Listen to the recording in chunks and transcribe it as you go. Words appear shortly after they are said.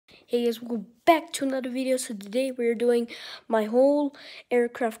Hey guys, welcome back to another video. So today we're doing my whole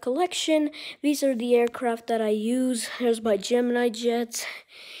aircraft collection. These are the aircraft that I use. Here's my Geminijets.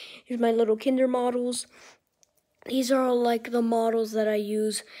 Here's my little Kinder models. These are all like the models that I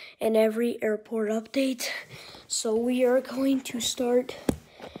use in every airport update. So we are going to start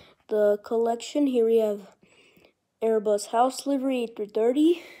the collection. Here we have Airbus House Livery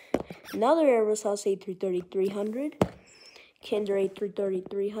 8330. Another Airbus House A330-300. Kinder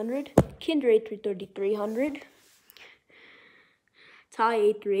A330-300, Kinder A330-300, Thai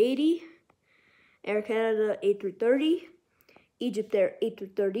A380, Air Canada A330, Egypt Air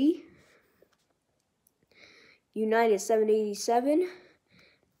A330, United 787,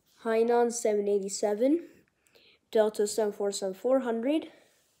 Hainan 787, Delta 747-400,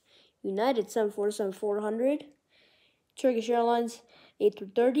 United 747-400, Turkish Airlines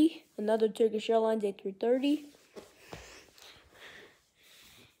A330, another Turkish Airlines A330.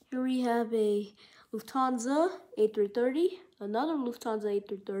 Here we have a Lufthansa A330, another Lufthansa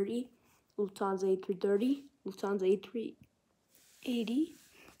A330, Lufthansa A330, Lufthansa A380.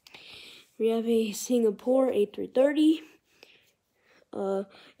 We have a Singapore A330,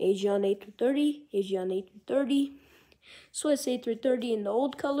 Asian A330, Asian A330, Swiss A330 in the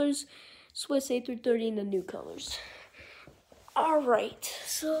old colors, Swiss A330 in the new colors. Alright,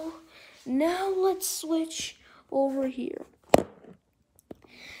 so now let's switch over here.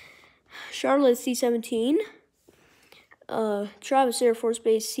 Charlotte C-17, Travis Air Force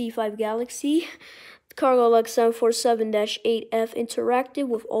Base C-5 Galaxy, Cargo Lux 747-8F Interactive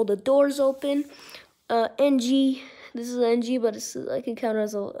with all the doors open, NG, this is an NG, but I can count it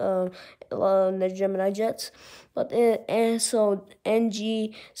as the Geminijets, but and so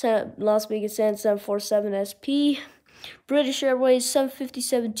NG Las Vegas Sands 747 SP, British Airways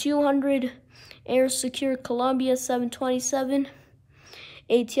 757-200, Air Secure Columbia 727.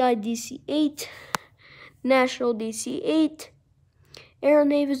 ATI DC-8, National DC-8,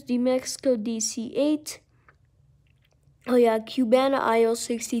 Aeronavis de Mexico DC-8, oh yeah, Cubana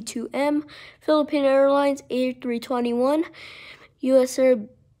IO-62M, Philippine Airlines A321, US Air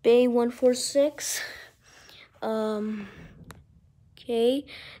Bay 146, okay,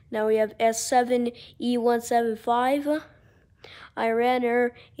 now we have S7E175, Iran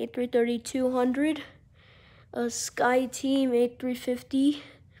Air A330-200, Sky Team A350,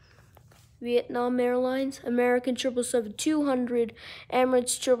 Vietnam Airlines, American 777-200,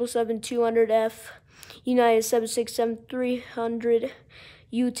 Emirates 777-200F, United 767-300,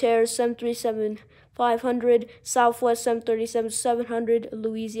 UTair 737-500, Southwest 737-700,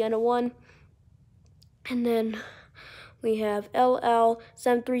 Louisiana 1, and then we have LL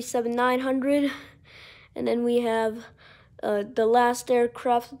 737-900, and then we have the last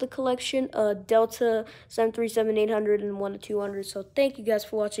aircraft of the collection, Delta 737-800 and 1-200. So thank you guys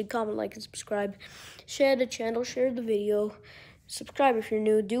for watching. Comment, like, and subscribe. Share the channel, share the video. Subscribe if you're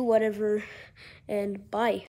new. Do whatever. And bye.